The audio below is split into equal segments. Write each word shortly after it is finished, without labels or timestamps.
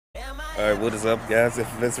Alright, what is up, guys?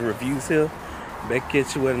 Influencer Reviews here. Back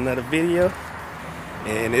at you with another video.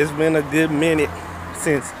 And it's been a good minute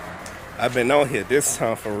since I've been on here, this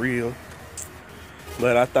time for real.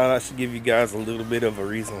 But I thought I should give you guys a little bit of a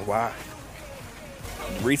reason why.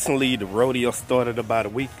 Recently, the rodeo started about a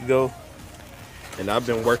week ago. And I've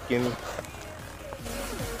been working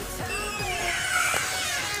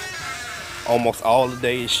almost all the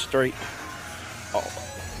days straight.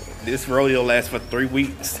 This rodeo lasts for 3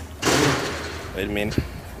 weeks. Wait a minute,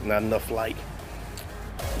 not enough light.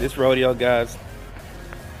 This rodeo, guys,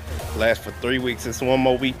 lasts for 3 weeks. It's one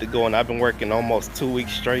more week to go, and I've been working almost 2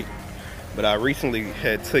 weeks straight. But I recently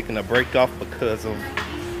had taken a break off because of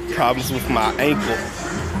problems with my ankle.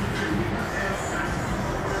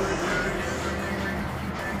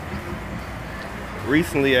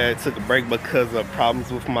 Recently, I took a break because of problems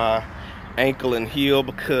with my ankle and heel,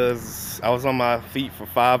 because I was on my feet for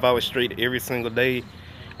 5 hours straight every single day.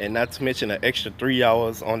 And not to mention an extra 3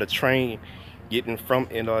 hours on the train getting from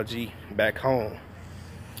NRG back home.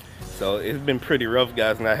 So it's been pretty rough,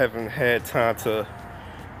 guys, and I haven't had time to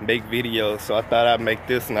make videos. So I thought I'd make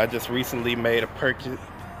this, and I just recently made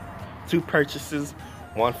two purchases,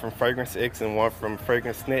 one from Fragrance X and one from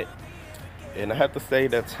Fragrance Net. And I have to say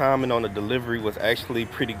that timing on the delivery was actually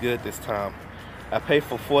pretty good this time. I paid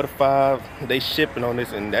for 4 to 5 day shipping on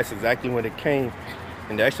this, and that's exactly when it came.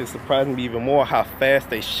 And it actually surprised me even more how fast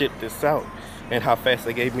they shipped this out and how fast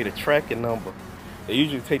they gave me the tracking number. They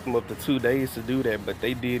usually take them up to 2 days to do that, but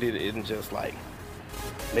they did it in just like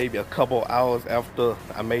maybe a couple hours after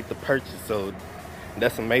I made the purchase. So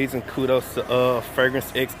that's amazing. Kudos to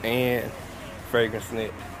Fragrance X and Fragrance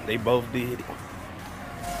Net. They both did it.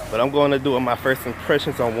 But I'm going to do my first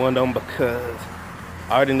impressions on one of them because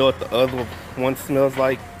I already know what the other one smells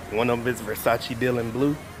like. One of them is Versace Deal in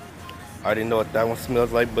Blue. I already know what that one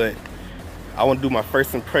smells like, but I want to do my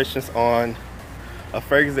first impressions on a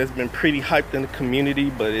fragrance that's been pretty hyped in the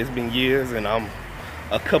community, but it's been years and I'm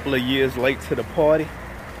a couple of years late to the party.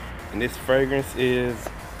 And this fragrance is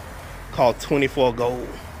called 24 Gold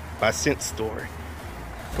by scentstory.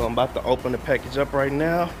 So I'm about to open the package up right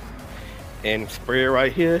now and spray it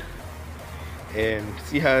right here and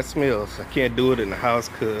see how it smells. I can't do it in the house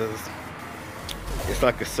because it's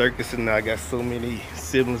like a circus, and I got so many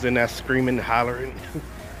siblings in there screaming and hollering.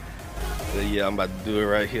 But yeah, I'm about to do it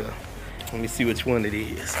right here. Let me see which one it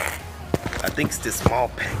is. I think it's this small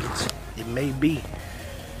package. It may be,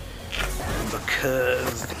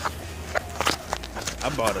 because I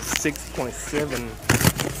bought a 6.7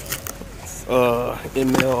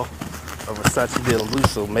 ml of Versace Deal Blue,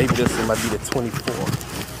 so maybe this one might be the 24.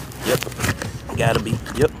 Yep, gotta be.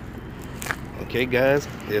 Yep. Okay, guys,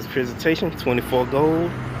 there's presentation. 24 Gold,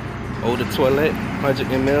 Eau de Toilette, 100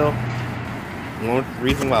 ml. One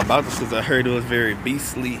reason why I bought this is I heard it was very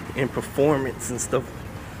beastly in performance and stuff.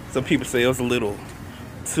 Some people say it was a little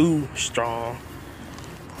too strong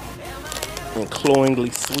and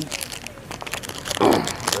cloyingly sweet.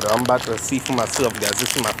 But I'm about to see for myself, guys.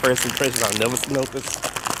 This is my first impression. I've never smelled this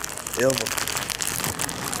ever.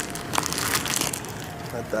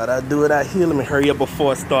 I thought I'd do it out here. Let me hurry up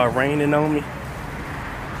before it starts raining on me.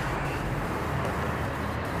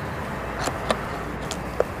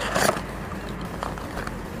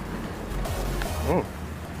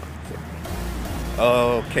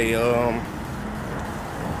 Okay,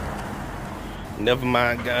 never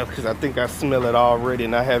mind, guys, because I think I smell it already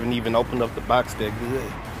and I haven't even opened up the box that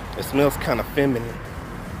good. It smells kind of feminine.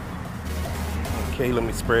 Okay, let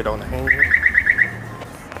me spray it on the hand.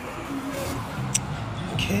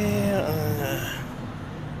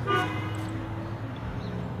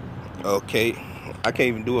 Okay, I can't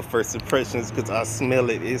even do a first impressions because I smell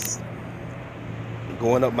it. It's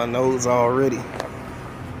going up my nose already.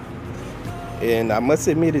 And I must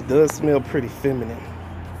admit, it does smell pretty feminine.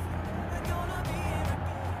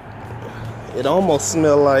 It almost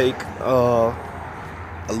smells like a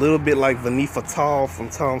little bit like Vanille Fatale from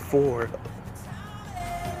Tom Ford.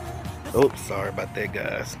 Oops, sorry about that,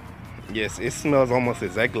 guys. Yes, it smells almost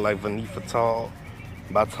exactly like Vanille Fatale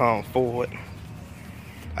by Tom Ford.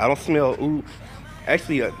 I don't smell oud.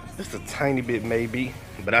 Actually, just a tiny bit maybe,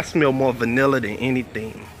 but I smell more vanilla than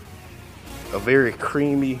anything. A very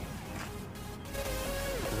creamy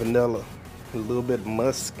vanilla, a little bit of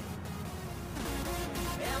musk.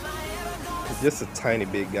 Just a tiny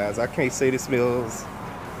bit, guys. I can't say this smells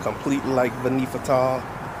completely like Vanille Fatale,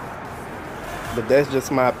 but that's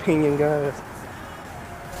just my opinion, guys.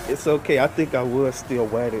 It's okay. I think I would still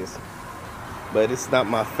wear this, but it's not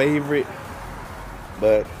my favorite.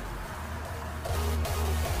 But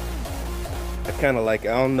I kind of like it.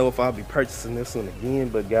 I don't know if I'll be purchasing this one again,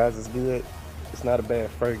 but guys, it's good. It's not a bad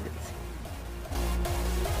fragrance.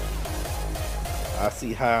 I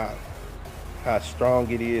see how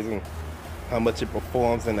strong it is and how much it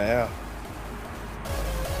performs in the air.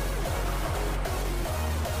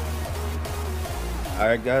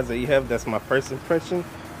 Alright guys, there you have it. That's my first impression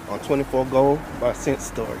on 24 Gold by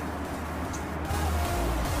scentstory.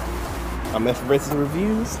 I'm F Versus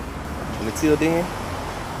Reviews, and until then,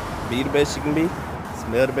 be the best you can be,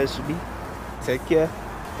 smell the best you be, take care,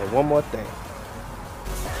 and one more thing.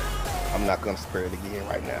 I'm not gonna spray it again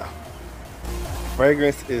right now.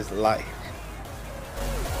 Fragrance is life.